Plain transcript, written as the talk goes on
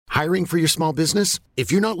Hiring for your small business?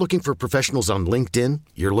 If you're not looking for professionals on LinkedIn,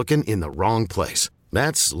 you're looking in the wrong place.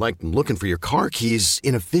 That's like looking for your car keys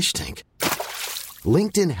in a fish tank.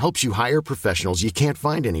 LinkedIn helps you hire professionals you can't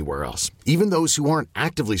find anywhere else, even those who aren't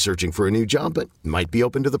actively searching for a new job but might be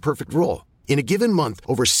open to the perfect role. In a given month,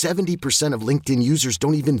 over 70% of LinkedIn users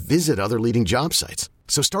don't even visit other leading job sites.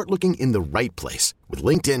 So start looking in the right place. With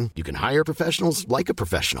LinkedIn, you can hire professionals like a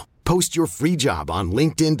professional. Post your free job on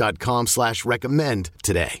linkedin.com/recommend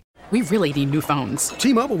today. We really need new phones.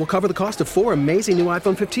 T-Mobile will cover the cost of 4 amazing new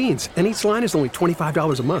iPhone 15s, and each line is only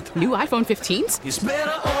 $25 a month. New iPhone 15s? It's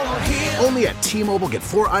better over here. Only at T-Mobile, get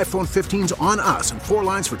 4 iPhone 15s on us and 4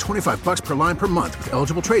 lines for $25 per line per month with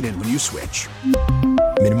eligible trade-in when you switch.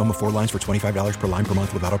 Minimum of 4 lines for $25 per line per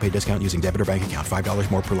month with autopay discount using debit or bank account.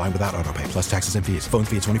 $5 more per line without autopay, plus taxes and fees. Phone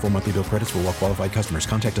fee at 24 monthly bill credits for well-qualified customers.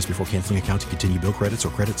 Contact us before canceling account to continue bill credits or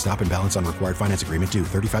credit stop and balance on required finance agreement due.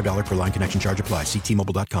 $35 per line connection charge applies. See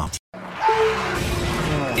T-Mobile.com.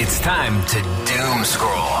 It's time to doom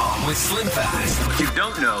scroll with Slim Fast. What you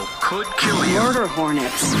don't know could kill you. Murder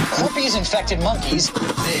hornets. Herpes-infected monkeys.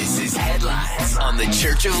 This is Headlines on the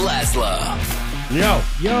Church of Laszlo. Yo.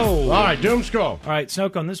 All right, doom scroll. All right,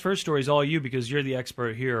 Snowcone, this first story is all you because you're the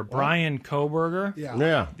expert here. Brian Kohberger,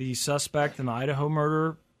 the suspect in the Idaho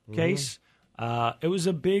murder case. It was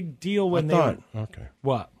a big deal when Okay.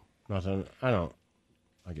 What? Nothing. I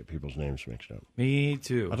get people's names mixed up. Me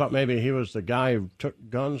too. I thought maybe he was the guy who took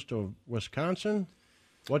guns to Wisconsin.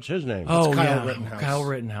 What's his name? Oh, Kyle Rittenhouse. Kyle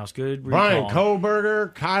Rittenhouse. Good recall. Brian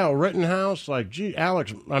Kohberger, Kyle Rittenhouse.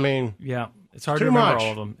 Alex, Yeah, it's hard to remember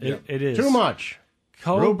all of them. It is. Too much.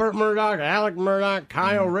 Rupert Murdoch, Alec Murdoch,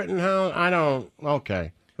 Kyle Rittenhouse.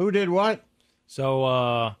 Okay. Who did what?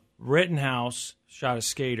 So, Rittenhouse shot a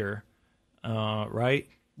skater, right?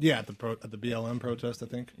 Yeah, at the BLM protest, I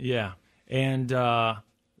think. Yeah. And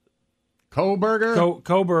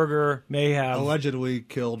Kohberger may have allegedly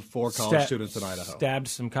killed 4 college students in Idaho. Stabbed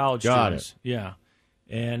some college students. Yeah.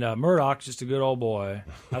 And Murdoch's just a good old boy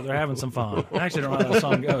out there having some fun. I actually don't know how that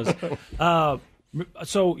song goes.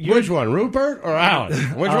 So which one, Rupert or Alex?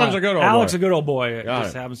 Which one's a good old boy? Alex, a good old boy,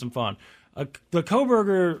 just having some fun. The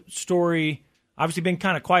Kohberger story obviously been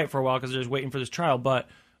kind of quiet for a while because they're just waiting for this trial. But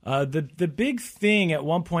the big thing at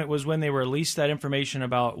one point was when they released that information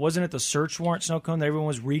about, wasn't it the search warrant, Snowcone, that everyone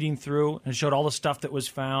was reading through and showed all the stuff that was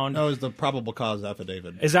found? No, it was the probable cause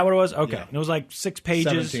affidavit. Is that what it was? Okay. Yeah. And it was like 6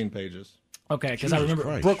 pages. 17 pages. Okay, because I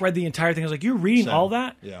remember Brooke read the entire thing. I was like, "You're reading all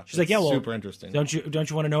that?" Yeah. She's like, "Yeah, well, super interesting. Don't you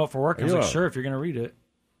want to know it for work?" I was like, "Sure, if you're going to read it."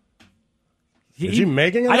 Is he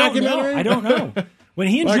making a documentary? I don't know. When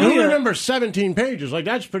he and Julia, Julia, who remembers 17 pages? Like,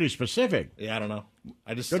 that's pretty specific. Yeah, I don't know.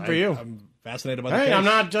 Good for you. I'm fascinated by the case. Hey, I'm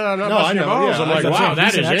not busting your balls. I'm like, wow,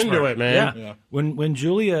 that is into it, man. Yeah. When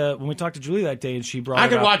we talked to Julia that day and she brought I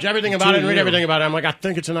could watch everything about it and read everything about it. I'm like, I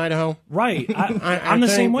think it's in Idaho. Right. I'm the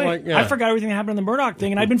same way. I forgot everything that happened on the Murdoch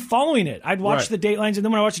thing, and I'd been following it. I'd watched the datelines, and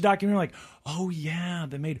then when I watched the documentary, I'm like,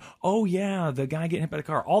 the guy getting hit by the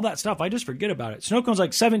car. All that stuff, I just forget about it. Snowcone's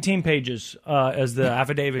like 17 pages as the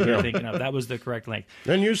affidavit you're thinking of. That was the correct length.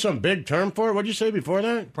 Then use some big term for it. What's you say before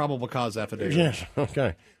that? Probable cause affidavit. Yes,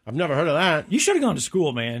 okay. I've never heard of that. You should have gone to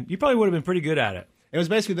school, man. You probably would have been pretty good at it. It was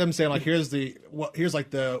basically them saying, like, here's like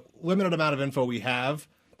the limited amount of info we have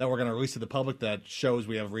that we're going to release to the public that shows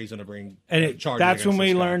we have reason to bring charges. That's when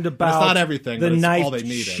we learned about it's not everything, the but it's knife all they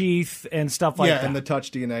needed. Sheath and stuff like that. Yeah, and the touch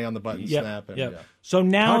DNA on the button snap. And, yeah. So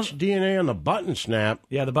now touch DNA on the button snap.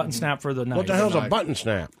 Yeah, the button snap for the knife. What the hell's a button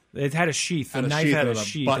snap? It had a sheath. The knife had a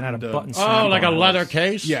sheath and had a button snap. Oh, like a leather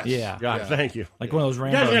case? Yes. Yeah. God, thank you. Like one of those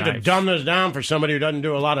Rambo knives. You guys have to dumb this down for somebody who doesn't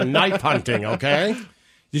do a lot of knife hunting, okay?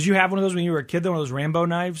 Did you have one of those when you were a kid, though, one of those Rambo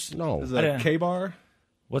knives? No. Is it a K-bar?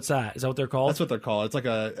 What's that? Is that what they're called? That's what they're called. It's like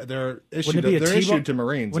they're issued to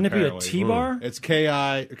Marines. Wouldn't apparently. it be a T-bar? It's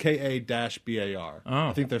KA-BAR. Oh.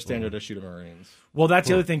 I think they're standard issue to Marines. Well, that's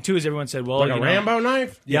the other thing, too, is everyone said, well... Like a Rambo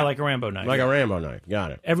knife? Yeah, like a Rambo knife. Like a Rambo knife.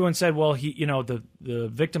 Got it. Everyone said, well, the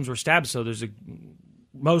victims were stabbed, so there's a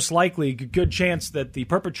most likely good chance that the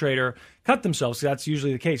perpetrator cut themselves. So that's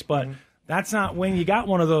usually the case. But that's not when you got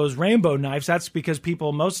one of those Rambo knives. That's because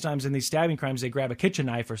people, most times in these stabbing crimes, they grab a kitchen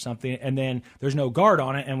knife or something, and then there's no guard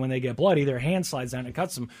on it, and when they get bloody, their hand slides down and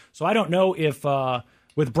cuts them. So I don't know if...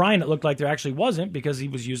 with Brian, it looked like there actually wasn't because he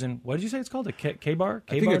was using, what did you say it's called? A K-bar?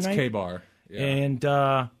 I think it's knife? K-bar. Yeah. And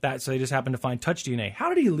so they just happened to find touch DNA. How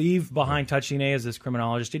did he leave behind touch DNA as this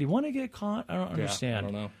criminologist? Did he want to get caught? I don't understand. I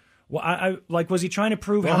don't know. Well, I was he trying to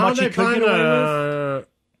prove how much he could get away with?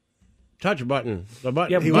 Touch button. The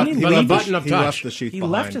button. Yeah, the button of touch. He left the sheath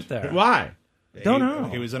behind. Left it there. Why? Don't know.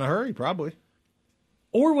 He was in a hurry, probably.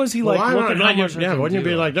 Or was he like, look at how much I can wouldn't you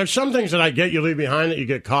be do? like, there's some things that I get you leave behind that you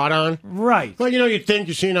get caught on. Right. Well, you think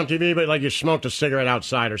you've seen on TV, but like you smoked a cigarette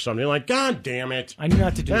outside or something. You're like, God damn it. I knew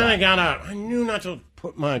not to do then that. I knew not to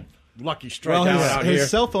put my Lucky Strike Well, out here. his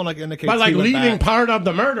cell phone indicates. But like he went leaving back. part of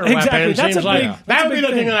the murder Exactly. weapon That's seems a like big- that would be the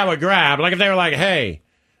thing thing. that I would grab. Like if they were like, hey,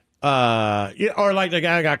 or like the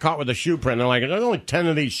guy got caught with a shoe print. They're like, there's only 10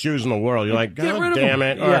 of these shoes in the world. You're like, Get God rid of damn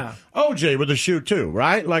them. it. Or Yeah. OJ with the shoe too,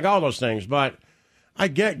 right? Like all those things. But I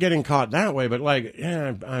get getting caught that way. But like,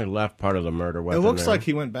 yeah, I left part of the murder It weapon. looks there. like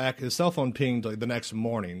he went back. His cell phone pinged like the next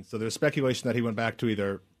morning. So there's speculation that he went back to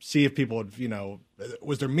either see if people had,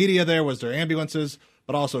 was there media there? Was there ambulances?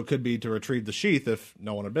 But also it could be to retrieve the sheath if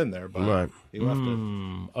no one had been there. But Right. he left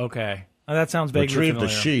it. Okay. That sounds vaguely Retrieve the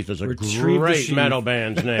familiar. Sheath is a Retrieve the great Sheath. metal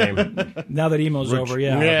band's name. Now that emo's over,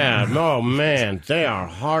 yeah. Yeah. Oh, man. They are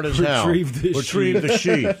hard as hell. Retrieve the Retrieve the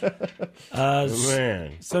Sheath.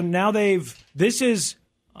 Man. So now this is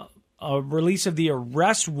a release of the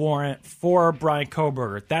arrest warrant for Brian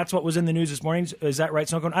Kohberger. That's what was in the news this morning. Is that right,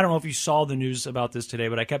 Snowcone? I don't know if you saw the news about this today,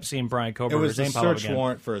 but I kept seeing Brian It Kohberger's was the name pop up search again.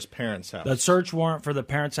 warrant for his parents' house. The search warrant for the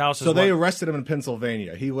parents' house. So is they what- arrested him in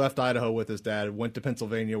Pennsylvania. He left Idaho with his dad, went to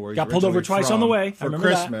Pennsylvania where he Got pulled over twice on the way. I for remember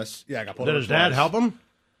that. Christmas. Yeah, got pulled Did over his dad twice. help him?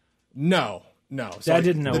 No. Dad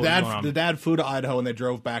didn't know The what was dad, going on. the dad flew to Idaho and they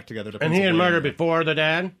drove back together to And he had Pennsylvania. murdered before the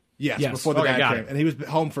dad? Yes, Yes. before the Okay, dad got came. it. And he was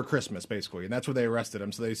home for Christmas, basically. And that's where they arrested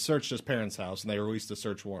him. So they searched his parents' house and they released a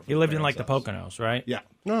search warrant. For He the lived in like the parents' Poconos, right? Yeah.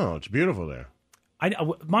 No, it's beautiful there.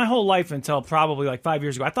 My whole life until probably like 5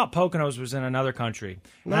 years ago, I thought Poconos was in another country.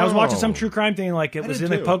 And I was watching some true crime thing, like it was did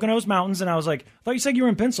in the too. Poconos Mountains, and I was like, I thought you said you were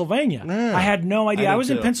in Pennsylvania. Yeah. I had no idea. I I did was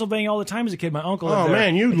in too. Pennsylvania all the time as a kid. My uncle lived Oh there.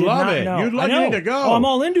 man, you'd I did love not it. know. You'd I love know. you to go. Oh, I'm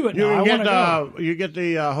all into it You now. I can want to go. you get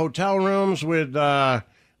the hotel rooms with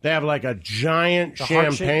they have like a giant The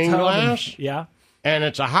heart-shaped champagne tub glass. and- yeah. And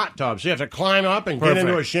it's a hot tub, so you have to climb up and Perfect. get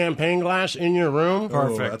into a champagne glass in your room.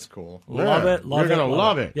 Perfect. Oh, that's cool. Love Yeah, it. Love You're it. gonna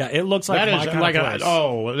love it. Yeah, it looks like that my is kind like of a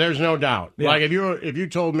place. there's no doubt. Yeah. Like if you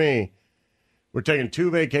told me we're taking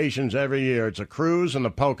 2 vacations every year, it's a cruise and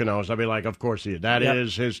the Poconos, I'd be like, of course that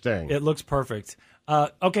is Yep. his thing. It looks perfect.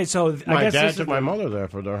 Okay, so I My guess dad this took is my mother there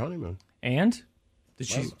for their honeymoon. And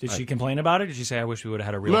did she complain about it? Did she say, "I wish we would have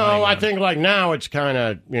had a real"? No, honeymoon"? I think like now it's kind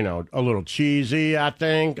of a little cheesy. I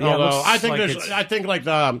think, Yeah, it although looks I think like it's- I think like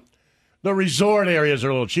the resort areas are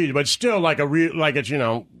a little cheesy, but still like like it's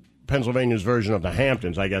Pennsylvania's version of the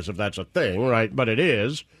Hamptons, I guess, if that's a thing, right? But it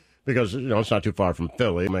is because it's not too far from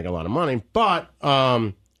Philly, make a lot of money. But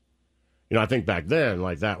I think back then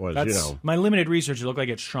like that was my limited research. It looked like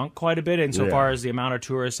it shrunk quite a bit insofar Yeah. as the amount of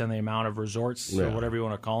tourists and the amount of resorts or Yeah. whatever you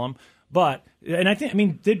want to call them. But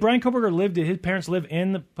did Brian Kohberger live? Did his parents live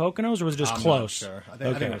in the Poconos, or was it just I'm close? not sure. I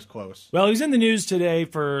think it was close. Well, he was in the news today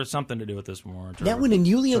for something to do with this warrant. Now, in a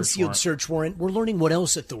newly search unsealed warrant. search warrant, we're learning what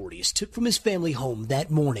else authorities took from his family home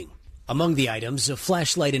that morning. Among the items, a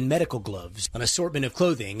flashlight and medical gloves, an assortment of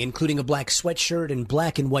clothing, including a black sweatshirt and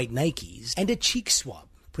black and white Nikes, and a cheek swab,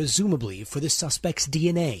 presumably for the suspect's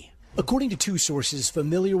DNA. According to two sources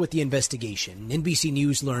familiar with the investigation, NBC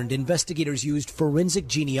News learned investigators used forensic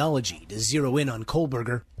genealogy to zero in on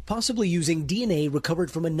Kohberger, possibly using DNA recovered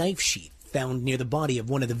from a knife sheath found near the body of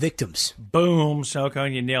one of the victims. Boom,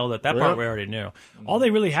 Snowcone, you nailed it. That part Yep. we already knew. All they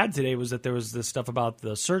really had today was that there was this stuff about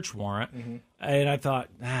the search warrant, and I thought,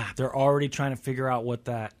 they're already trying to figure out what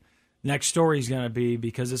that next story is going to be,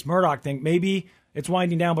 because this Murdoch thing, maybe it's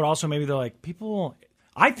winding down, but also maybe they're like, people...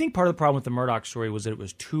 I think part of the problem with the Murdoch story was that it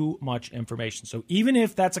was too much information. So even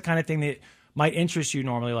if that's the kind of thing that might interest you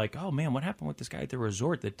normally, like, oh man, what happened with this guy at the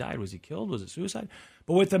resort that died? Was he killed? Was it suicide?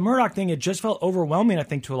 But with the Murdoch thing, it just felt overwhelming, I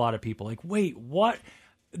think, to a lot of people. Like, wait, what?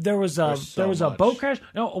 There was a much. boat crash.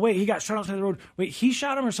 No, wait, he got shot outside the road. Wait, he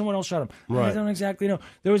shot him or someone else shot him? I Right. don't exactly know.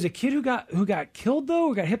 There was a kid who got killed though,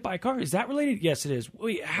 or got hit by a car. Is that related? Yes, it is.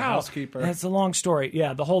 Wait, how? housekeeper. That's a long story.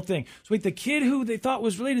 Yeah, the whole thing. So wait, the kid who they thought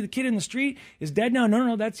was related to the kid in the street is dead now.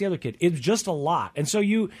 No, that's the other kid. It's just a lot. And so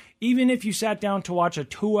even if you sat down to watch a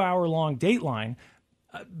 2-hour long Dateline,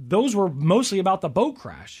 those were mostly about the boat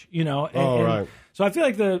crash. Right. So I feel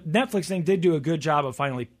like the Netflix thing did do a good job of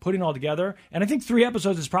finally putting it all together. And I think 3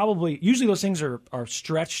 episodes is probably, usually those things are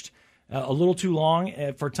stretched a little too long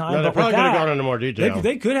for time. Yeah, they but probably with could have that, gone into more detail.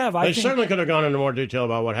 They could have. I They think, certainly could have gone into more detail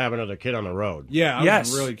about what happened to the kid on the road. Yeah, I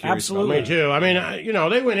Yes, was really curious. absolutely. Me too. I mean,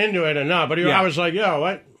 they went into it enough, but Yeah. I was like, yo,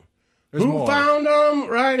 what? There's Who more. found them?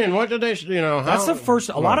 Right? And what did they, how? that's the first.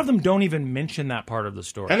 A lot of them don't even mention that part of the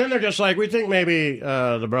story. And then they're just like, we think maybe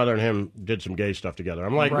the brother and him did some gay stuff together.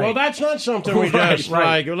 I'm like, Right. well, that's not something we Right, just,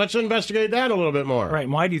 right. like, let's investigate that a little bit more. Right.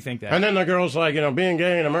 And why do you think that? And then the girl's like, being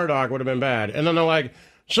gay in a Murdoch would have been bad. And then they're like,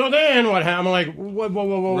 So then what happened? I'm like,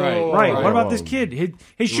 whoa. Right. What about this kid?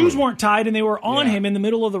 His shoes weren't tied, and they were on him in the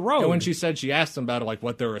middle of the road. And when she said she asked them about it, like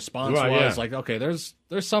what their response was, like, okay, there's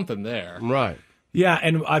something there. Right. Yeah,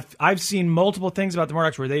 and I've seen multiple things about the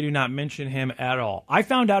Murdochs where they do not mention him at all. I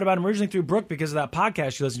found out about him originally through Brooke because of that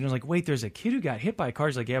podcast she listened to. I was like, wait, there's a kid who got hit by a car.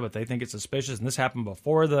 She's like, yeah, but they think it's suspicious, and this happened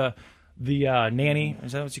before the nanny.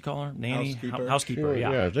 Is that what you call her? Nanny? Housekeeper,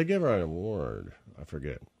 yeah. Yeah, they give her an award. I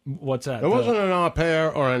forget. What's that? It wasn't an au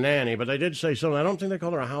pair or a nanny, but they did say something. I don't think they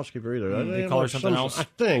called her a housekeeper either. They call her something else? I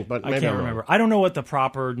think, but maybe I can't remember. I don't know what the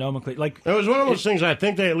proper nomenclature... Like, it was one of those things, I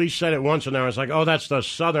think they at least said it once, and I was like, oh, that's the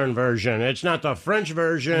Southern version. It's not the French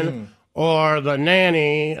version or the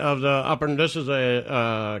nanny of the upper... This is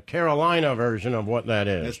a Carolina version of what that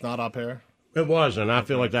is. It's not au pair? It wasn't. I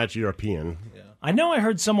feel like that's European. Yeah. I know I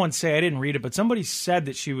heard someone say, I didn't read it, but somebody said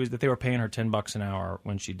that they were paying her $10 an hour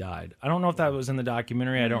when she died. I don't know if that was in the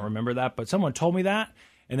documentary. I don't remember that, but someone told me that,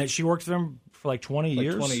 and that she worked for them for like 20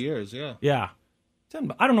 years. 20 years, yeah. Yeah.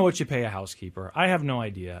 I don't know what you pay a housekeeper. I have no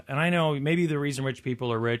idea. And I know maybe the reason rich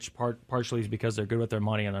people are rich partially is because they're good with their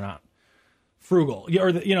money and they're not frugal.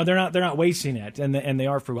 Or they're not wasting it, and they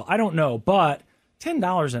are frugal. I don't know, but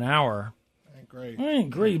 $10 an hour. Great.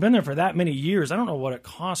 Great. You've been there for that many years. I don't know what it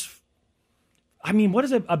costs. I mean, what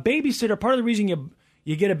is a babysitter? Part of the reason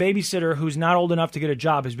you get a babysitter who's not old enough to get a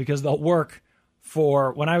job is because they'll work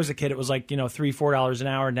for, when I was a kid, it was like, $3-4 an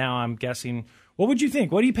hour. Now I'm guessing, what would you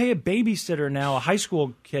think? What do you pay a babysitter now, a high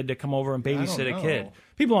school kid to come over and babysit a kid?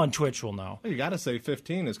 People on Twitch will know. Well, you got to say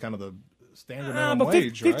 15 is kind of the standard minimum but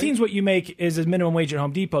wage, 15 is what you make is a minimum wage at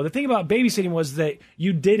Home Depot. The thing about babysitting was that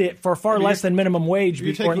you did it for far less than minimum wage,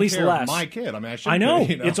 or at least less. Of my kid. I mean, I know.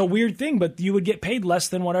 It's a weird thing, but you would get paid less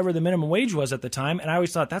than whatever the minimum wage was at the time. And I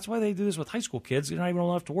always thought that's why they do this with high school kids. They're not even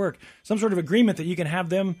old enough to work. Some sort of agreement that you can have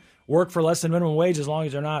them work for less than minimum wage as long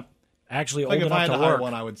as they're not actually old enough to work. If I had to hire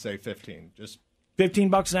one, I would say 15. Just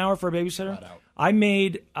 $15 an hour for a babysitter. Flat out. I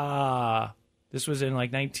made this was in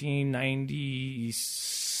like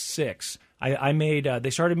 1996. I made. They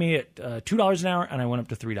started me at $2 an hour, and I went up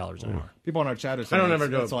to $3 an hour. People on our chat are saying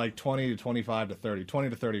it's like 20 to 25 to 30, 20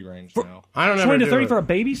 to 30 range now. I don't 20 to 30 for a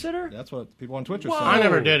babysitter. That's what people on Twitch are saying. I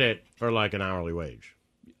never did it for like an hourly wage.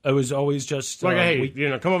 It was always just like, hey,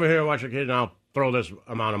 come over here and watch your kid, and I'll throw this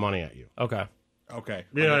amount of money at you. Okay.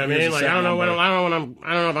 You know what I mean? Like, I don't know when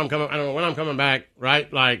I'm coming back.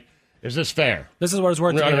 Right? Like, is this fair? This is what it's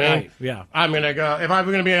worth to me. Yeah. I'm going to go, if I'm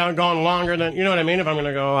going to be out gone longer than, you know what I mean? If I'm going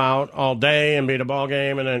to go out all day and be at a ball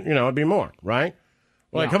game and then, it'd be more, right?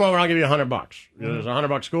 Well, come over, I'll give you $100. There's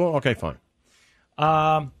 $100 school? Okay, fine.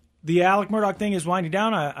 The Alec Murdaugh thing is winding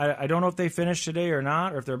down. I don't know if they finished today or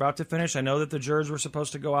not, or if they're about to finish. I know that the jurors were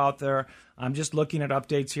supposed to go out there. I'm just looking at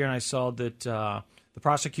updates here, and I saw that the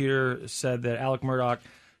prosecutor said that Alec Murdaugh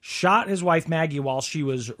shot his wife Maggie while she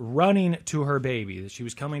was running to her baby. That she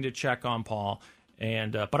was coming to check on Paul,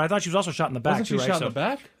 and but I thought she was also shot in the back. Wasn't she shot in the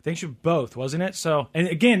back? I think she was both, wasn't it? So, and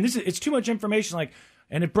again, it's too much information. Like,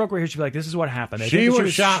 and it broke right here. She'd be like, "This is what happened." She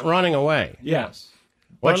was shot running away. Yes.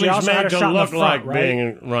 Well, she also made to look like right?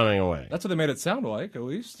 being running away. That's what they made it sound like, at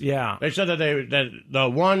least. Yeah. They said that the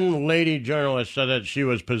one lady journalist said that she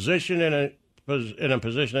was positioned in a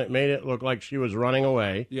position that made it look like she was running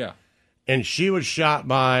away. Yeah. And she was shot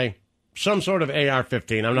by some sort of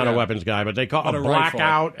AR-15. I'm not a weapons guy, but they call it a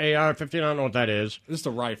blackout AR-15. I don't know what that is. Just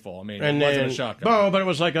a rifle. I mean, and it wasn't a shotgun. Oh, but it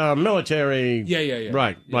was like a military. Yeah.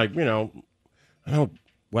 Right. Yeah. Like, I know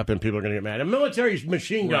weapon people are going to get mad. A military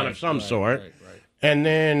machine gun of some sort. Right. And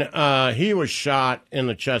then he was shot in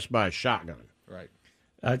the chest by a shotgun. Right.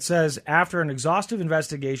 It says, after an exhaustive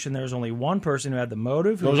investigation, there's only one person who had the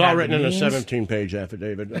motive. It was all written in a 17-page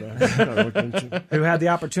affidavit that I looked into. Who had the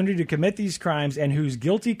opportunity to commit these crimes and whose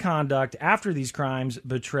guilty conduct after these crimes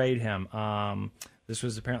betrayed him. This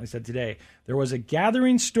was apparently said today. There was a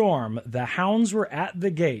gathering storm. The hounds were at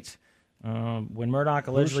the gate. When Murdaugh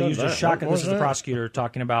allegedly used a shotgun. This is the prosecutor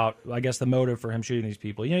talking about, I guess, the motive for him shooting these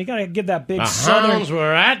people. You got to give that big southern. The hounds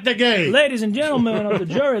were at the gate. Ladies and gentlemen of the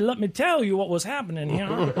jury, let me tell you what was happening here.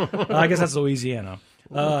 I guess that's Louisiana.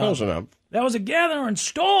 Close enough. There was a gathering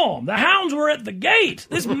storm. The hounds were at the gate.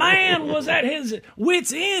 This man was at his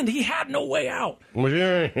wit's end. He had no way out. So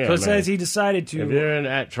it says he decided to. If you're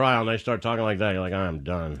at trial and they start talking like that, you're like, I'm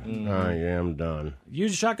done. I am done.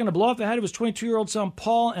 Used a shotgun to blow off the head of his 22-year-old son,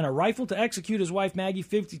 Paul, and a rifle to execute his wife, Maggie,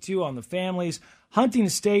 52, on the family's hunting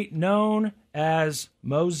estate known as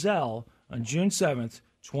Moselle on June 7th.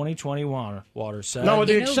 2021, Waters said. No, with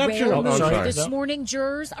the exception of... This morning,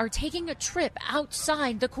 jurors are taking a trip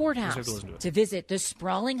outside the courthouse to visit the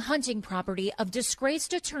sprawling hunting property of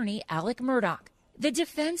disgraced attorney Alec Murdaugh. The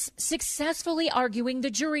defense successfully arguing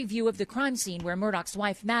the jury view of the crime scene where Murdoch's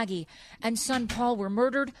wife Maggie and son Paul were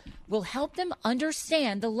murdered will help them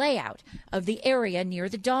understand the layout of the area near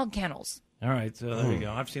the dog kennels. All right, so there you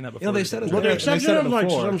go. I've seen that before. You know, they said it. With the exception of like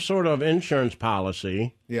before. some sort of insurance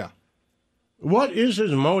policy. Yeah. What is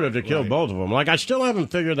his motive to kill both of them? Like, I still haven't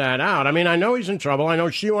figured that out. I mean, I know he's in trouble. I know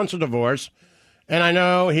she wants a divorce. And I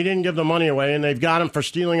know he didn't give the money away, and they've got him for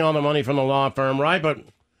stealing all the money from the law firm, right? But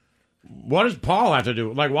what does Paul have to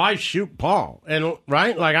do? Like, why shoot Paul? And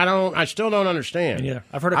right? Like, I still don't understand. Yeah,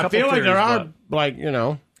 I've heard a couple. I feel like theories, there are, like, you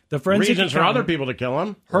know, the forensic reasons for other people to kill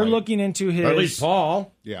him. Her looking into his, or at least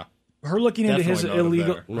Paul. Yeah. Her looking into his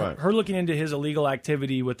illegal, right. her looking into his illegal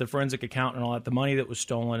activity with the forensic accountant and all that, the money that was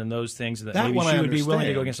stolen and those things, that maybe she would be willing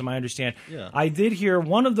to go against him. I understand. Yeah. I did hear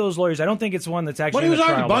one of those lawyers. I don't think it's one that's actually. But he was in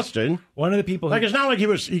the already trial, busted. One of the people. Like, it's not like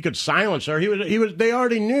he could silence her. He was. They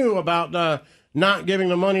already knew about not giving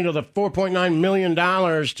the money to the $4.9 million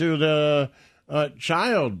to the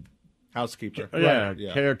child housekeeper,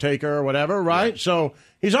 caretaker or whatever, right? Yeah. So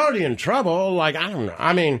he's already in trouble. Like, I don't know.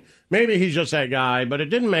 I mean, maybe he's just that guy, but it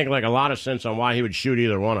didn't make like a lot of sense on why he would shoot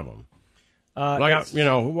either one of them.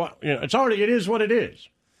 It is what it is,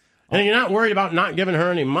 and you're not worried about not giving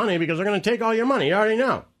her any money because they're going to take all your money. You already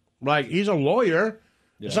know. Like, he's a lawyer.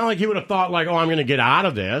 Yeah. It's not like he would have thought like, oh, I'm going to get out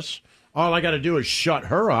of this. All I got to do is shut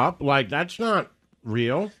her up. Like, that's not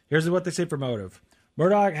real. Here's what they say for motive.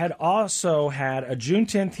 Murdoch had also had a June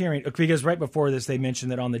 10th hearing, because right before this they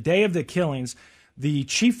mentioned that on the day of the killings, the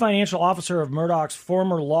chief financial officer of Murdoch's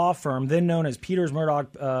former law firm, then known as Peters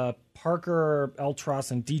Murdoch, Parker, L. Truss,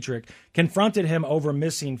 and Dietrich, confronted him over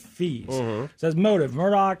missing fees. Says motive.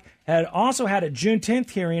 Murdoch had also had a June 10th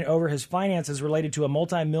hearing over his finances related to a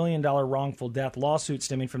multi-million-dollar wrongful death lawsuit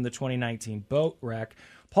stemming from the 2019 boat wreck.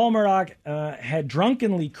 Paul Murdoch had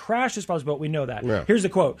drunkenly crashed his father's boat. We know that. Yeah. Here's the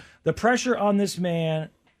quote. The pressure on this man,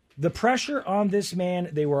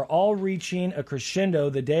 they were all reaching a crescendo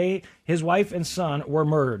the day his wife and son were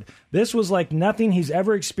murdered. This was like nothing he's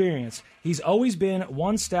ever experienced. He's always been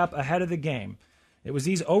one step ahead of the game. It was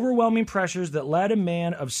these overwhelming pressures that led a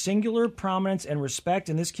man of singular prominence and respect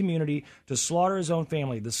in this community to slaughter his own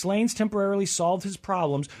family. The Slanes temporarily solved his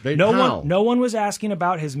problems. No one was asking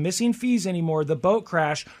about his missing fees anymore. The boat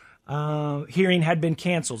crash hearing had been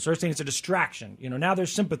canceled. So they're saying it's a distraction. You know, now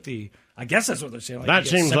there's sympathy. I guess that's what they're saying. Like, that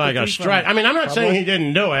seems like a strike. I mean, I'm not saying he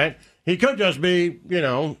didn't do it. He could just be, you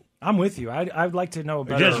know. I'm with you. I'd like to know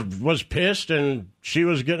better. Just was pissed and she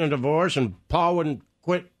was getting a divorce and Paul wouldn't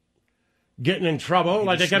quit getting in trouble.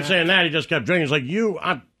 Like, they kept saying that. He just kept drinking. It's like,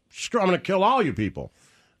 I'm going to kill all you people.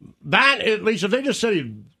 That, at least, if they just said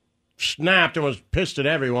he snapped and was pissed at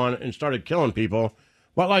everyone and started killing people,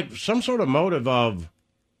 but like some sort of motive of,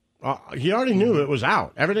 he already knew it was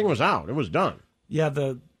out. Everything was out. It was done. Yeah,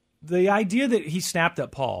 the idea that he snapped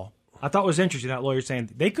at Paul, I thought was interesting. That lawyer saying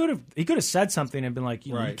he could have said something and been like,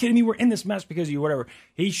 you kidding me? We're in this mess because of you, whatever.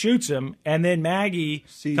 He shoots him, and then Maggie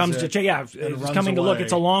comes to check. Yeah, is coming to look.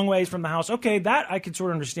 It's a long ways from the house. Okay, that I could sort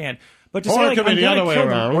of understand. But to say like, I'm going to kill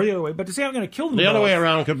them, or the other way. But to say I'm going to kill them, the other way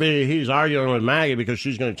around could be he's arguing with Maggie because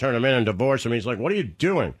she's going to turn him in and divorce him. He's like, what are you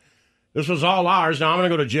doing? This was all ours. Now I'm going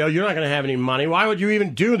to go to jail. You're not going to have any money. Why would you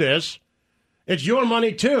even do this? It's your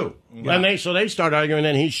money too. Yeah. And they start arguing, and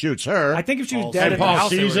then he shoots her. I think if she was dead at the house,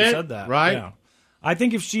 they would have said that. Right? Yeah. I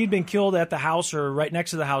think if she'd been killed at the house or right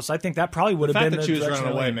next to the house, I think that probably would have been the fact that she was direction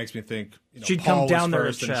running away makes me think she'd Paul come down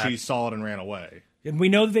was there first and she saw it and ran away. And we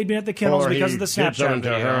know that they'd been at the kennels because of the Snapchat did something to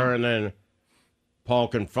video. her, and then Paul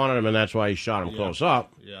confronted him, and that's why he shot him close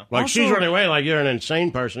up. Yeah. Like, she's running away like you're an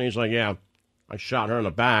insane person. He's like, yeah, I shot her in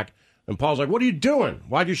the back. And Paul's like, what are you doing?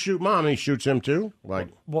 Why'd you shoot Mom? And he shoots him too. Like,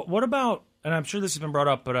 what about? And I'm sure this has been brought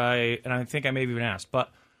up, but I think I may have even asked.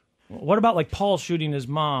 But what about like Paul shooting his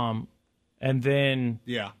mom, and then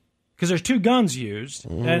because there's two guns used,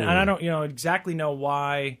 and I don't exactly know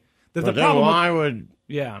why. The problem. Why would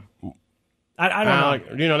I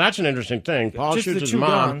don't know. That's an interesting thing. Paul Just shoots his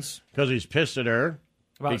mom because he's pissed at her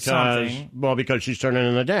about something. Well, because she's turning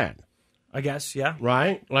into the dad. I guess, yeah.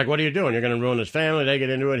 Right? Like, what are you doing? You're going to ruin his family. They get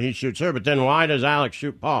into it. He shoots her. But then why does Alex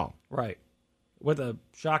shoot Paul? Right. With a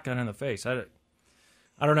shotgun in the face. I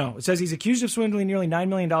don't know. It says he's accused of swindling nearly $9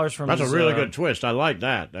 million from That's a really good twist. I like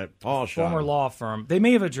that. That Paul shot former law firm. They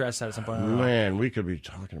may have addressed that at some point. Man, we could be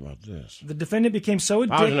talking about this. The defendant became so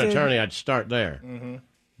addicted. If I was an attorney, I'd start there.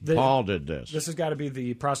 Paul did this. This has got to be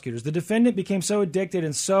the prosecutors. The defendant became so addicted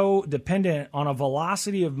and so dependent on a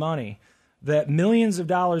velocity of money that millions of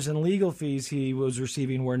dollars in legal fees he was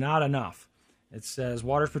receiving were not enough. It says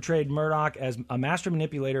Waters portrayed Murdoch as a master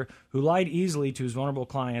manipulator who lied easily to his vulnerable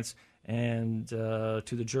clients and to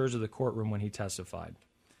the jurors of the courtroom when he testified.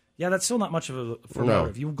 Yeah, that's still not much of a for No.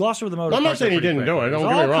 motive. You gloss over the motive. I'm not part saying he there didn't pretty do it. quick. Don't It's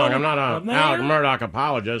get me all wrong. I'm coming not from an there. Alec Murdoch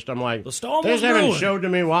apologist. I'm like, The storm they was haven't brewing. showed to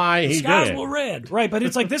me why The he skies did it. were red. Right, but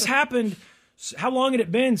it's like this happened. How long had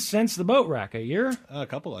it been since the boat wreck? A year? A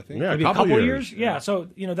couple, I think. Yeah, Maybe a couple years. Yeah. So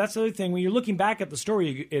that's the other thing. When you're looking back at the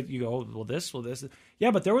story, you go, well, this.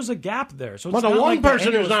 Yeah, but there was a gap there. So it's Well, the not one like the person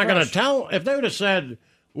end who's was not going to fresh. tell, if they would have said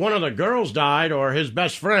one of the girls died or his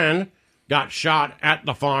best friend got shot at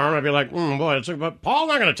the farm, I'd be like, boy, but Paul's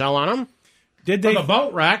not going to tell on him. Did they the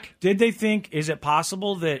boat wreck? Did they think? Is it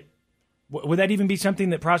possible that would that even be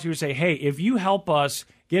something that prosecutors say? Hey, if you help us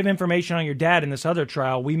give information on your dad in this other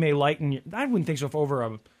trial, we may lighten. I wouldn't think so if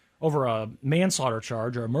over a manslaughter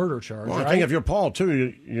charge or a murder charge. Well, right? I think if you're Paul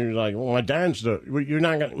too, you're like, well, my dad's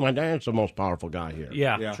the most powerful guy here.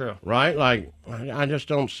 Yeah, true. Right? Like, I just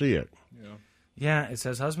don't see it. Yeah, it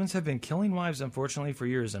says husbands have been killing wives, unfortunately, for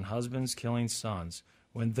years, and husbands killing sons.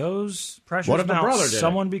 When those pressures What if the mount, brother did it?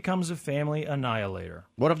 someone becomes a family annihilator.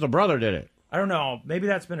 What if the brother did it? I don't know. Maybe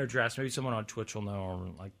that's been addressed. Maybe someone on Twitch will know. Or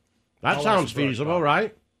like That sounds feasible,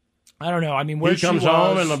 right? I don't know. I mean, where he comes she was,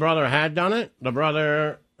 home and the brother had done it. The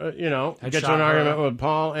brother, Had gets in shot an argument her. with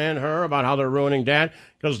Paul and her about how they're ruining Dad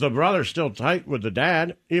because the brother's still tight with the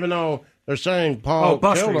dad, even though they're saying Paul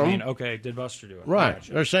Buster, killed you him. mean? Okay, did Buster do it? Right.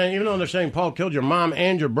 Gotcha. They're saying, even though they're saying Paul killed your mom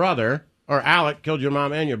and your brother, or Alec killed your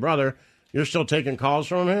mom and your brother, you're still taking calls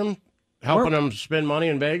from him, helping him spend money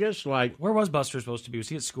in Vegas? Like, where was Buster supposed to be? Was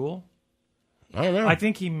he at school? I don't know. I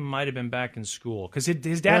think he might have been back in school because his Yeah,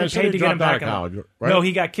 dad they had said paid he to get him dropped out back. of college, right? No,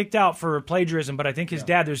 he got kicked out for plagiarism. But I think his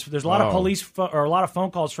dad. There's a lot of Oh. police or a lot of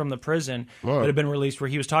phone calls from the prison Right. that have been released where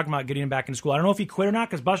he was talking about getting him back in school. I don't know if he quit or not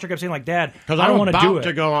because Buster kept saying like, "Dad, because I don't I'm want to do about it."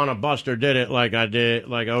 to go on a Buster did it like I did,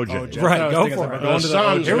 like OJ. Right, go for it. The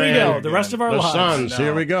Sons, Here we man. go. The rest of our the lives. Sons.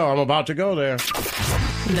 Here we go. I'm about to go there.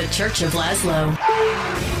 The Church of Laszlo.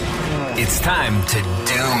 It's time to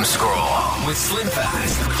doom scroll with Slim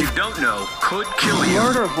Fast. What you don't know could kill you.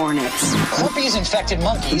 Murder hornets. Herpes-infected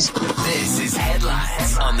monkeys. This is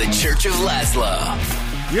Headlines on the Church of Laszlo.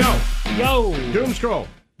 Yo, doom scroll.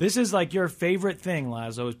 This is like your favorite thing,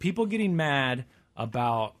 Lazo, is people getting mad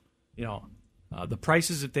about the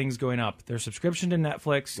prices of things going up. Their subscription to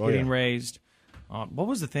Netflix getting raised. What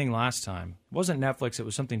was the thing last time? It wasn't Netflix. It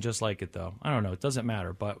was something just like it, though. I don't know. It doesn't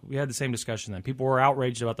matter. But we had the same discussion then. People were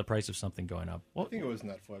outraged about the price of something going up. I think it was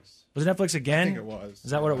Netflix. Was it Netflix again? I think it was.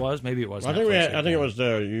 Is that what it was? Maybe it was. I Netflix think it was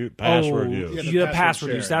the password use. The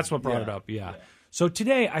password use. That's what brought Yeah. it up. Yeah. So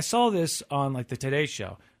today I saw this on like the Today Show. I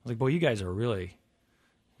was like, boy, you guys are really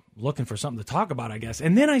looking for something to talk about, I guess.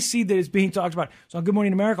 And then I see that it's being talked about. So on Good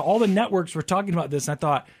Morning America, all the networks were talking about this. And I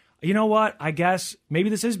thought, you know what? I guess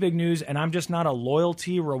maybe this is big news, and I'm just not a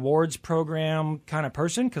loyalty rewards program kind of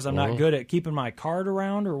person because I'm not good at keeping my card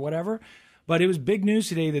around or whatever. But it was big news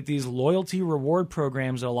today that these loyalty reward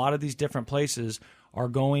programs at a lot of these different places are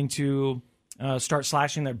going to start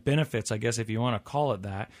slashing their benefits, I guess, if you want to call it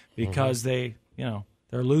that, because they're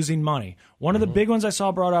losing money. One of the big ones I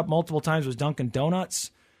saw brought up multiple times was Dunkin'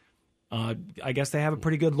 Donuts. I guess they have a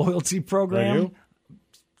pretty good loyalty program.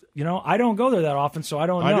 I don't go there that often, so I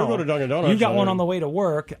don't know. I do go to Dunkin' Donuts. You got one on the way to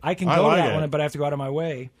work. I can go to that one, but I have to go out of my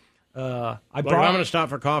way. I'm going to stop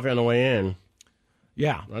for coffee on the way in.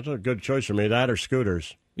 Yeah, that's a good choice for me. That or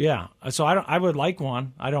scooters. Yeah, so I would like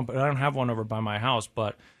one. I don't have one over by my house,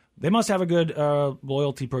 but they must have a good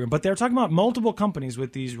loyalty program. But they're talking about multiple companies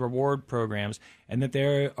with these reward programs, and that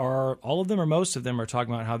there are all of them or most of them are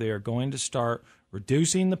talking about how they are going to start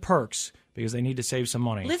reducing the perks because they need to save some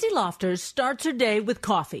money. Lizzie Lofters starts her day with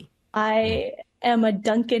coffee. I am a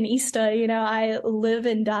Dunkinista. I live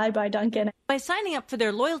and die by Dunkin'. By signing up for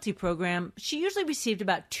their loyalty program, she usually received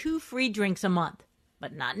about 2 free drinks a month.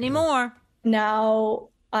 But not anymore. Now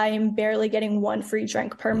I'm barely getting 1 free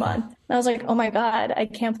drink per month. And I was like, oh my God, I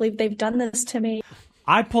can't believe they've done this to me.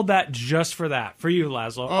 I pulled that just for that, for you,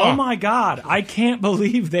 Laszlo. Oh my God, I can't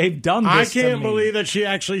believe they've done this I can't to me. believe that she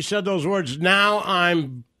actually said those words. Now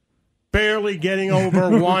I'm barely getting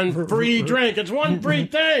over 1 free drink. It's 1 free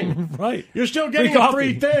thing. Right. You're still getting Free a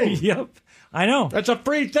free coffee. thing. Yep. I know. That's a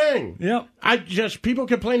free thing. Yep. People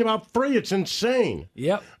complain about free. It's insane.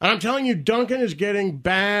 Yep. And I'm telling you, Dunkin' is getting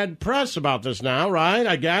bad press about this now, right?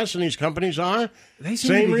 I guess, and these companies are. They seem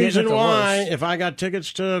to Same be getting reason it the why, worst. if I got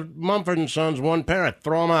tickets to Mumford & Sons, 1 pair, I'd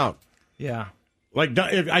throw them out. Yeah. Like,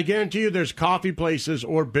 I guarantee you there's coffee places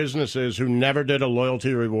or businesses who never did a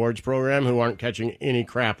loyalty rewards program who aren't catching any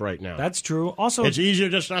crap right now. That's true. Also, it's easier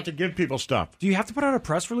just not to give people stuff. Do you have to put out a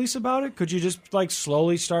press release about it? Could you just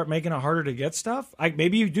slowly start making it harder to get stuff?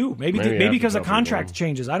 Maybe you do. Maybe because the contract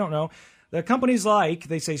changes. I don't know. The companies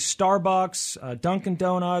they say Starbucks, Dunkin'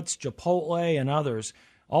 Donuts, Chipotle, and others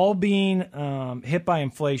all being hit by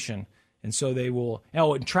inflation. And so they will,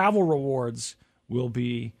 and travel rewards will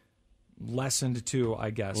be lessened too,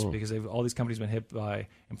 I guess, because all these companies have been hit by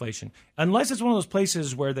inflation. Unless it's one of those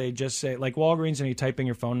places where they just say, like Walgreens, and you type in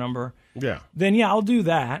your phone number. Yeah. Then, I'll do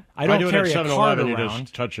that. I don't do carry it at a card 7-Eleven, around. you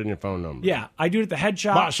just touch in your phone number. Yeah, I do it at the head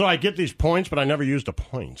shop. So I get these points, but I never use the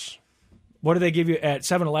points. What do they give you at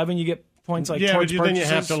 7-Eleven? You get points like towards then you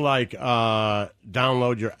have to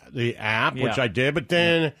download the app, which I did. But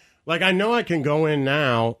then, I know I can go in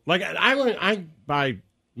now. I buy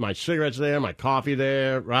my cigarettes there, my coffee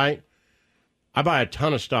there, right? I buy a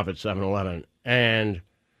ton of stuff at 7-Eleven. And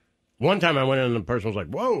one time I went in and the person was like,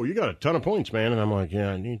 whoa, you got a ton of points, man. And I'm like,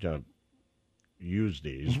 yeah, I need to use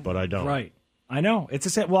these, but I don't. Right. I know.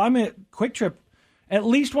 I'm at Quick Trip at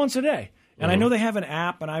least once a day. And I know they have an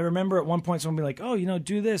app, and I remember at one point someone be like, oh,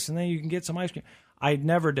 do this, and then you can get some ice cream. I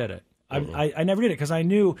never did it. I never did it because I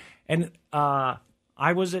knew. And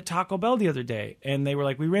I was at Taco Bell the other day, and they were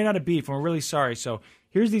like, we ran out of beef, and we're really sorry. So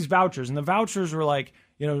here's these vouchers. And the vouchers were like,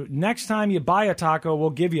 next time you buy a taco, we'll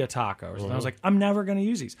give you a taco. And I was like, I'm never going to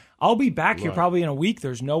use these. I'll be back here probably in a week.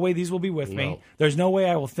 There's no way these will be with me. There's no way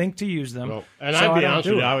I will think to use them. No. And I'd be honest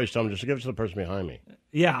with you, I always tell them just to give it to the person behind me.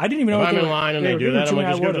 Yeah, I didn't even know. If I'm in line and they do that, I'm like,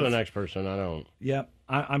 just give it to the next next person. I don't. Yep,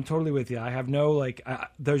 I'm totally with you. I have no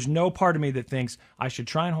there's no part of me that thinks I should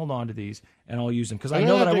try and hold on to these and I'll use them because I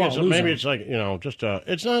know that I won't lose them. Maybe it's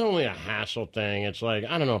it's not only a hassle thing. It's I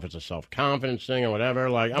don't know if it's a self-confidence thing or whatever.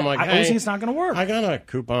 I always think it's not going to work. I got a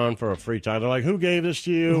coupon for a free tire. They're like, who gave this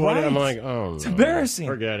to you? Right. I'm like, oh, it's embarrassing.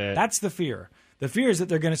 Forget it. That's the fear. The fear is that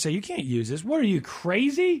they're going to say, you can't use this. What, are you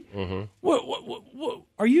crazy? Mm-hmm. What,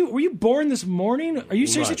 were you born this morning? Are you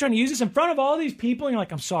seriously trying to use this in front of all these people? And you're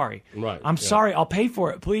like, I'm sorry. Right. I'm sorry. I'll pay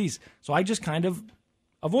for it, please. So I just kind of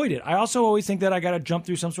avoid it. I also always think that I got to jump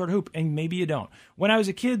through some sort of hoop, and maybe you don't. When I was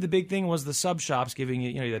a kid, the big thing was the sub shops giving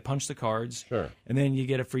you, they punch the cards, and then you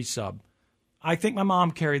get a free sub. I think my mom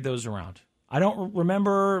carried those around. I don't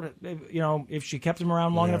remember, if she kept them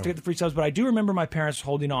around long enough to get the free subs, but I do remember my parents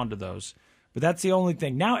holding on to those. But that's the only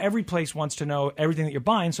thing. Now every place wants to know everything that you're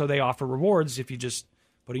buying, so they offer rewards if you just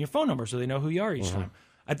put in your phone number so they know who you are each time.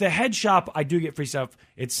 At the head shop, I do get free stuff.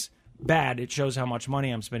 It's bad. It shows how much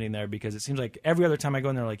money I'm spending there because it seems like every other time I go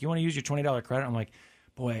in there, like, you want to use your $20 credit? I'm like,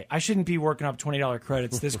 boy, I shouldn't be working up $20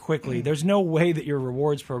 credits this quickly. There's no way that your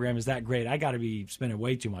rewards program is that great. I got to be spending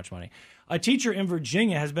way too much money. A teacher in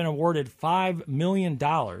Virginia has been awarded $5 million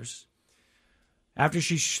after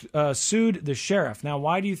she sued the sheriff. Now,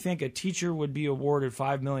 why do you think a teacher would be awarded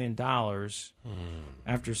 $5 million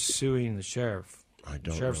after suing the sheriff's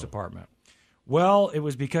department? Well, it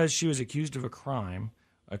was because she was accused of a crime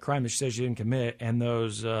that she says she didn't commit, and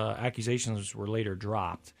those accusations were later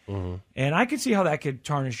dropped. And I could see how that could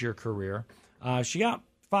tarnish your career. She got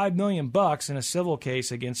 $5 million in a civil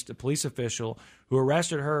case against a police official who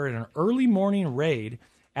arrested her in an early morning raid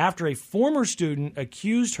after a former student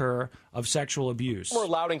accused her of sexual abuse. Former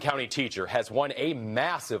Loudoun County teacher has won a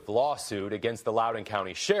massive lawsuit against the Loudoun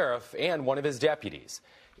County sheriff and one of his deputies.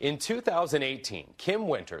 In 2018, Kim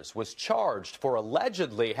Winters was charged for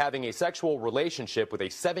allegedly having a sexual relationship with a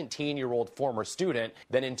 17-year-old former student.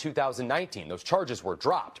 Then in 2019, those charges were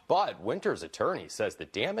dropped. But Winters' attorney says the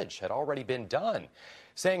damage had already been done,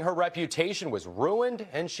 saying her reputation was ruined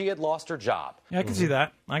and she had lost her job. Yeah, I can see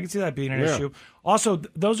that. I can see that being an issue. Also,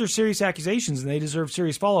 those are serious accusations, and they deserve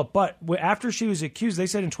serious follow-up. But after she was accused, they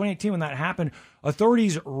said in 2018 when that happened,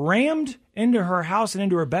 authorities rammed into her house and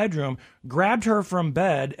into her bedroom, grabbed her from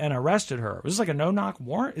bed, and arrested her. Was this like a no-knock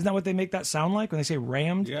warrant? Isn't that what they make that sound like when they say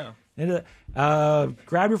rammed? Yeah.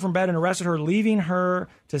 Grabbed her from bed and arrested her, leaving her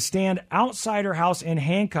to stand outside her house in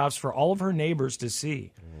handcuffs for all of her neighbors to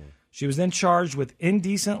see. She was then charged with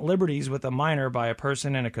indecent liberties with a minor by a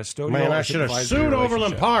person in a custodial Man, I should have sued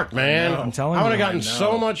Overland Park, man. I'm telling you. I would have gotten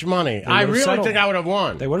so much money. I really think I would have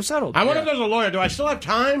won. They would have settled. I wonder if there's a lawyer. Do I still have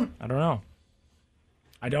time? I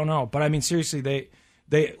don't know. But I mean, seriously,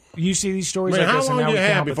 you see these stories like how this, and long now do you we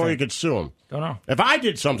have before you could sue them? Don't know. If I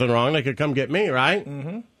did something wrong, they could come get me, right?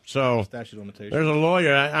 Mm-hmm. So statute of limitations. There's a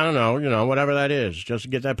lawyer. I don't know, whatever that is, just to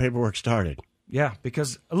get that paperwork started. Yeah,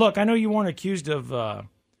 because look, I know you weren't accused of.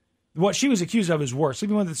 What she was accused of is worse,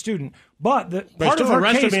 sleeping with a student. But part of her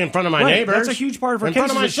arrested case, me in front of my neighbors. That's a huge part of her in case.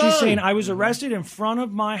 Front of my She's saying I was arrested in front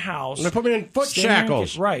of my house. And they put me in foot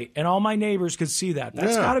shackles. Right, and all my neighbors could see that.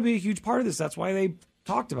 That's got to be a huge part of this. That's why they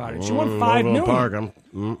talked about it. She won $5 million.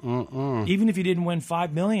 Park, Even if you didn't win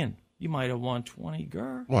 $5 million, you might have won 20,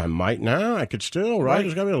 girl. Well, I might now. I could still, right?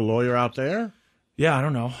 There's got to be a lawyer out there. Yeah, I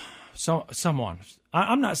don't know. Someone.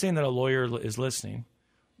 I'm not saying that a lawyer is listening.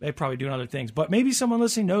 They probably doing other things. But maybe someone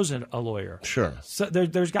listening knows a lawyer. Sure. So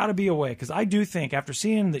there's got to be a way, because I do think after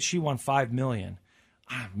seeing that she won $5 million,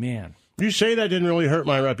 man. You say that didn't really hurt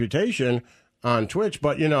my reputation on Twitch,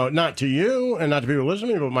 but, not to you and not to people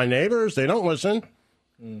listening, but my neighbors, they don't listen.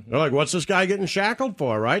 Mm-hmm. They're like, what's this guy getting shackled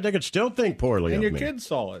for, right? They could still think poorly and of your me. kid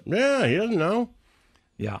saw it. Yeah, he doesn't know.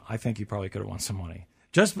 Yeah, I think he probably could have won some money.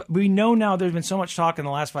 We know now there's been so much talk in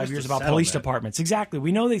the last 5 years about police departments. Exactly.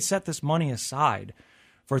 We know they set this money aside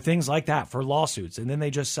for things like that, for lawsuits, and then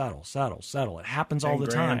they just settle. It happens all the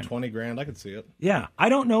time. $20,000, I could see it. Yeah, I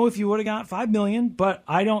don't know if you would have got $5 million, but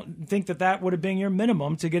I don't think that would have been your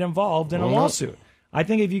minimum to get involved in a lawsuit. I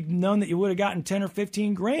think if you'd known that you would have gotten $10,000 or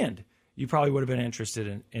 $15,000, you probably would have been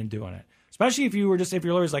interested in doing it. Especially if your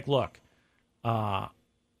lawyer's like, look, I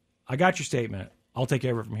got your statement. I'll take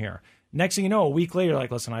care of it from here. Next thing you know, a week later,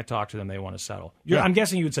 like, listen, I talked to them. They want to settle. I'm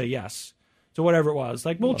guessing you would say yes to whatever it was.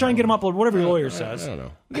 Like, we'll try and get them up, whatever your lawyer says. I don't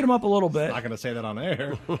know. We'll get them up a little bit. Not going to say that on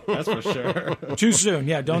air. That's for sure. Too soon.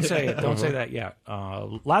 Yeah, don't say it. Don't say that yet.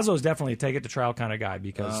 Lazo's definitely a take it to trial kind of guy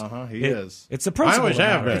because he is. It's the principle. I always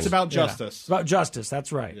have been. It's about justice. It's about justice.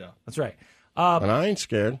 That's right. Yeah. That's right. And I ain't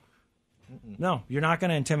scared. No, you're not going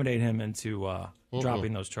to intimidate him into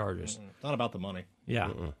dropping those charges. It's not about the money. Yeah.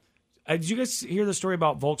 Did you guys hear the story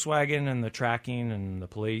about Volkswagen and the tracking and the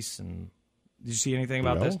police? And did you see anything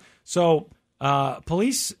about this? So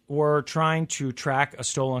police were trying to track a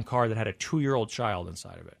stolen car that had a 2-year-old child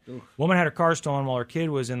inside of it. Oof. Woman had her car stolen while her kid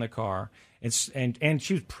was in the car, and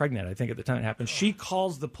she was pregnant, I think, at the time it happened. She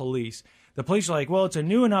calls the police. The police are like, well, it's a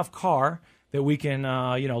new enough car that we can,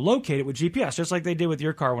 locate it with GPS, just like they did with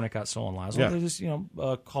your car when it got stolen last. Yeah. They just,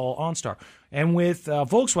 call OnStar. And with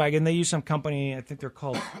Volkswagen, they use some company, I think they're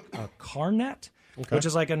called CarNet, which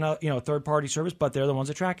is like a third-party service, but they're the ones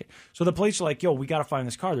that track it. So the police are like, yo, we got to find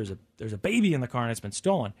this car. There's a baby in the car and it's been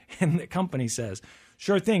stolen. And the company says,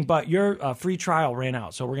 sure thing, but your free trial ran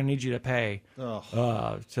out, so we're going to need you to pay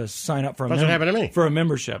to sign up for That's what happened to me. For a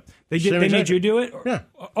membership. They made you do it? Yeah.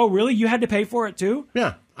 Oh, really? You had to pay for it too?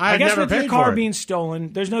 Yeah. I guess with your car being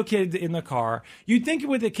stolen, there's no kid in the car. You'd think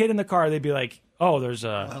with a kid in the car, they'd be like, "Oh,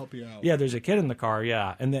 I'll help you out." Yeah, there's a kid in the car.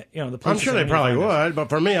 Yeah, and the police. I'm sure they probably would, but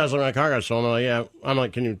for me, I was like, my car got stolen. I'm like, yeah. I'm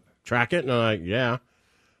like, can you track it? And they're like, yeah.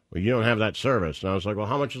 Well, you don't have that service. And I was like, well,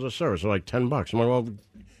 how much is the service? They're like $10. I'm like, well,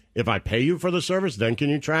 if I pay you for the service, then can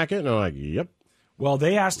you track it? And they're like, yep. Well,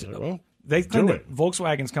 they asked. They claim that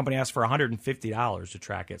Volkswagen's company asked for $150 to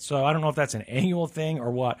track it. So I don't know if that's an annual thing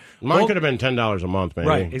or what. Mine could have been $10 a month, maybe.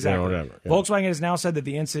 Right, exactly. Whatever. Yeah. Volkswagen has now said that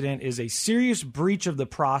the incident is a serious breach of the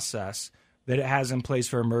process that it has in place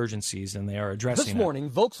for emergencies, and they are addressing This morning,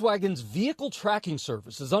 Volkswagen's vehicle tracking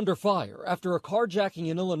service is under fire after a carjacking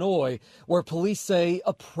in Illinois where police say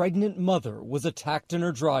a pregnant mother was attacked in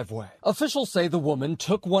her driveway. Officials say the woman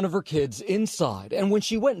took one of her kids inside, and when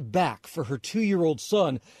she went back for her 2-year-old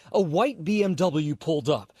son, a white BMW pulled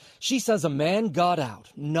up. She says a man got out,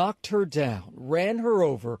 knocked her down, ran her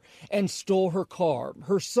over, and stole her car,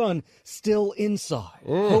 her son still inside.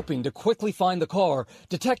 Hoping to quickly find the car,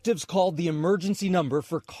 detectives called the emergency number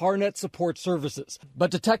for CarNet Support Services.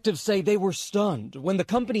 But detectives say they were stunned when the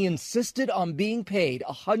company insisted on being paid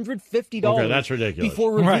 $150 Okay, that's ridiculous.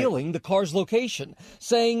 before revealing the car's location,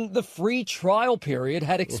 saying the free trial period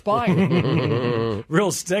had expired.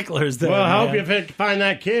 Real sticklers there. Well, I hope you find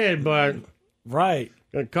that kid, but right,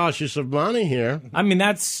 gonna cost you some money here. I mean,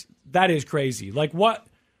 that is crazy. Like, what?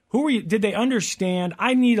 Who were you? Did they understand?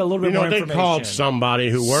 I need a little bit more information. They called somebody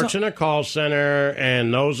who works in a call center,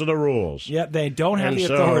 and those are the rules. Yep, they don't have the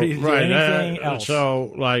authority to do anything else.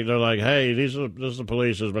 So, they're like, hey, this is the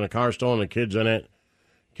police. There's been a car stolen. The kid's in it.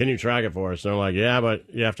 Can you track it for us? And they're like, yeah,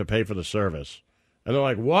 but you have to pay for the service. And they're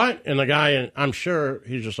like, what? And the guy, and I'm sure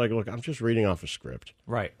he's just like, look, I'm just reading off a script.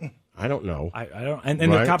 Right. I don't know. I don't.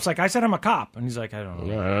 And the cop's like, I said I'm a cop. And he's like, I don't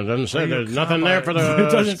know. No, it doesn't say. There's nothing there for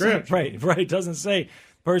the script. Right. It doesn't say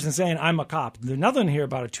person saying I'm a cop. There's nothing here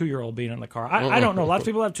about a 2-year-old being in the car. I don't know. Lots of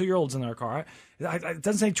people have 2-year-olds in their car. It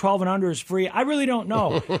doesn't say 12 and under is free. I really don't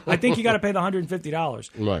know. I think you got to pay the $150.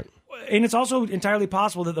 Right. And it's also entirely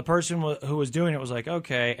possible that the person who was doing it was like,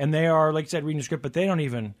 okay, and they are, like you said, reading the script, but they don't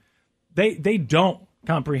even, they don't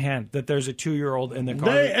comprehend that there's a 2-year-old in the car.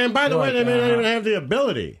 And by the way, they may not even have the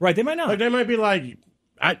ability. Right, they might not. Like, they might be like,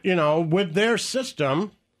 with their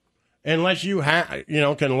system, unless you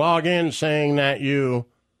can log in saying that you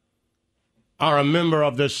are a member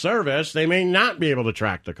of this service, they may not be able to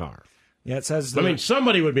track the car. Yeah, it says. I mean,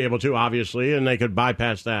 somebody would be able to, obviously, and they could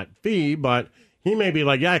bypass that fee. But he may be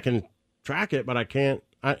like, yeah, I can track it, but I can't.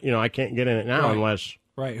 I can't get in it now unless.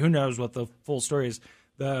 Right. Who knows what the full story is?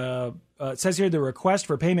 It says here the request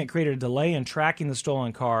for payment created a delay in tracking the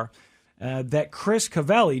stolen car. that Chris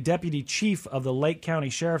Cavelli, deputy chief of the Lake County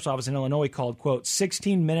Sheriff's Office in Illinois, called, quote,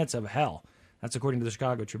 16 minutes of hell. That's according to the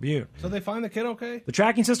Chicago Tribune. So they find the kid okay? The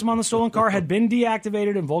tracking system on the stolen car had been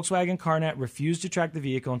deactivated, and Volkswagen CarNet refused to track the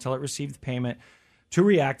vehicle until it received payment to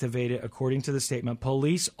reactivate it. According to the statement,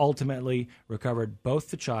 police ultimately recovered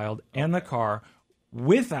both the child and the car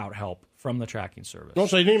without help from the tracking service. No,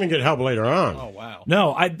 so they didn't even get help later on. Oh, wow.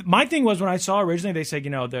 No, my thing was when I saw originally, they said,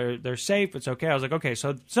 they're safe, it's okay. I was like, okay,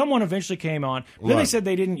 so someone eventually came on. Then they said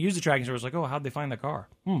they didn't use the tracking service. Like, oh, how'd they find the car?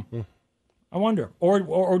 I wonder.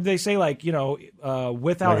 Or they say, without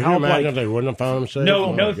help. Imagine if they wouldn't have found him safe?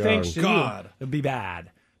 No, thanks to you. It'd be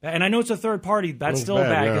bad. And I know it's a third party. That's still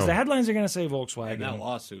bad because the headlines are going to say Volkswagen. And that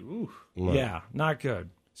lawsuit. Ooh. Yeah, not good.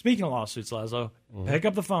 Speaking of lawsuits, Laszlo, pick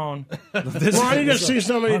up the phone. I need to see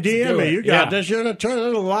somebody DM me. You got this. You're going to turn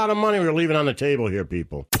a lot of money we're leaving on the table here,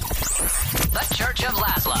 people. The Church of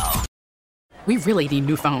Laszlo. We really need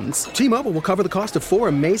new phones. T-Mobile will cover the cost of 4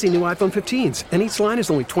 amazing new iPhone 15s, and each line is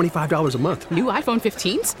only $25 a month. New iPhone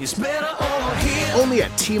 15s? It's better over here. Only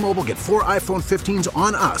at T-Mobile, get 4 iPhone 15s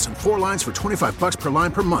on us and 4 lines for $25 per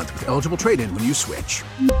line per month with eligible trade-in when you switch.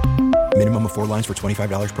 Minimum of 4 lines for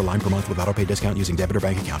 $25 per line per month with autopay discount using debit or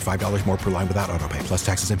bank account. $5 more per line without autopay, plus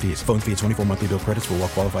taxes and fees. Phone fee at 24 monthly bill credits for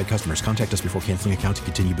well-qualified customers. Contact us before canceling account to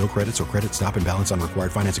continue bill credits or credit stop and balance on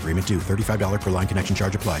required finance agreement due. $35 per line connection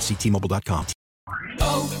charge applies. See T-Mobile.com.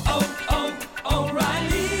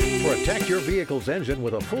 O'Reilly. Protect your vehicle's engine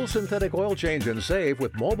with a full synthetic oil change and save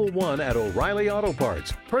with Mobil 1 at O'Reilly Auto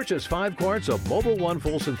Parts. Purchase 5 quarts of Mobil 1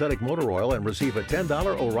 full synthetic motor oil and receive a $10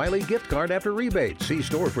 O'Reilly gift card after rebate. See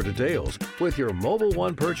store for details. With your Mobil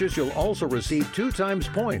 1 purchase, you'll also receive 2 times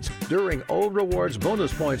points during O Rewards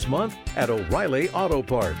Bonus Points Month at O'Reilly Auto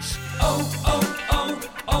Parts.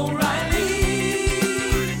 O'Reilly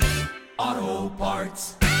Auto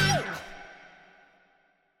Parts.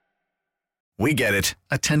 We get it.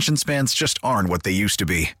 Attention spans just aren't what they used to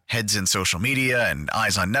be. Heads in social media and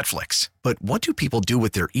eyes on Netflix. But what do people do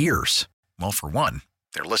with their ears? Well, for one,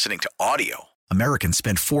 they're listening to audio. Americans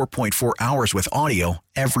spend 4.4 hours with audio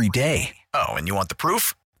every day. Oh, and you want the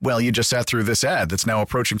proof? Well, you just sat through this ad that's now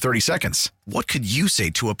approaching 30 seconds. What could you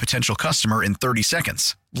say to a potential customer in 30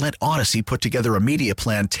 seconds? Let Odyssey put together a media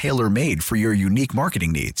plan tailor-made for your unique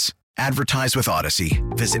marketing needs. Advertise with Odyssey.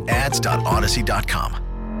 Visit ads.odyssey.com.